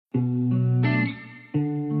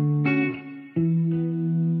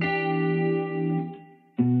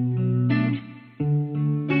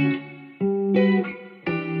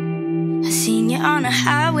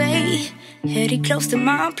Headed close to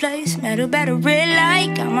my place, met her at a red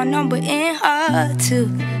light, got my number in her too.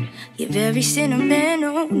 You're very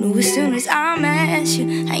sentimental, knew as soon as I met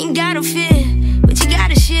you. I ain't gotta fear, but you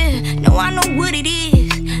gotta share. No, I know what it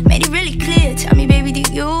is, made it really clear. Tell me, baby, do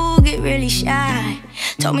you get really shy?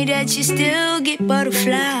 Told me that you still get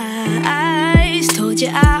butterflies. Told you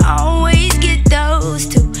I always get those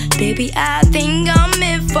too. Baby, I think I'm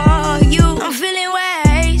meant for you. I'm feeling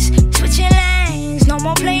ways, switching lanes, no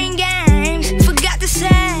more playing games. Forgot to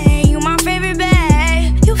say, you my favorite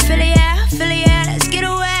babe. You feel it, yeah, let's get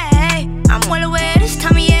away. I'm well aware this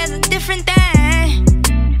time of year's a different thing.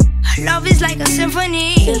 Love is like a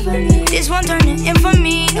symphony. This one turning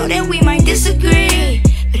infamy. Know that we might disagree,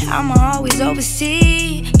 but I'ma always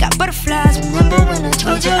oversee. Got butterflies, remember when I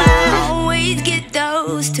told you I always get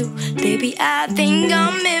those too. Baby, I think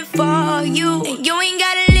I'm meant for you. And you ain't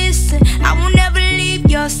gotta listen, I will never leave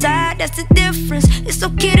your side, that's the difference. It's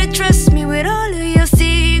okay to trust me with all of your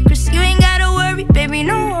secrets. You ain't gotta worry, baby,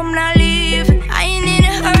 no, I'm not leaving. I ain't in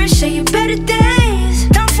a hurry, show you better days.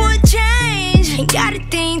 Time for a change, ain't gotta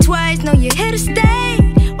think twice, know you're here to stay.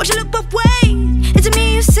 Watch you look both ways, it's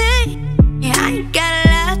me you see. Yeah, I ain't gotta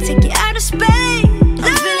lie, take you out of space.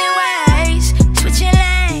 I'm feeling ways, switching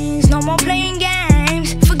lanes, no more playing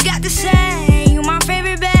games. Forgot to say, you my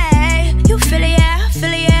favorite babe. You feel it, yeah,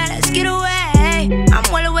 let's get away. I'm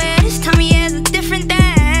well aware this time of year's a different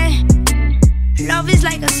thing. Love is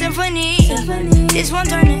like a symphony. This one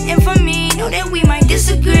turning infamy. Know that we might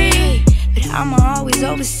disagree, but I'ma always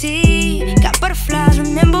oversee. Got butterflies,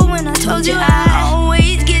 remember when I told you I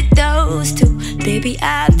always get those too. Baby,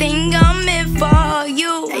 I think I'm meant for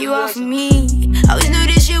you. Now you are for me. Always knew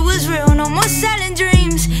this shit was real, no more selling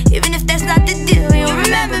dreams. Even if that's not the deal, you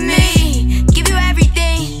remember me. Give you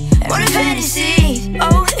everything, more than fantasies.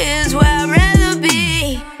 Oh, here's where I'd rather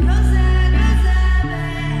be.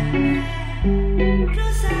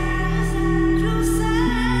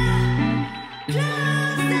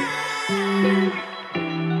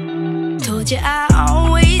 Told you I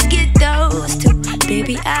always get those too.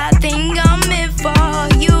 Baby, I think I'm meant for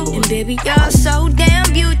you. And baby, you're so damn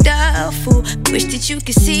beautiful. Wish that you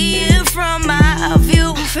could see it from my view.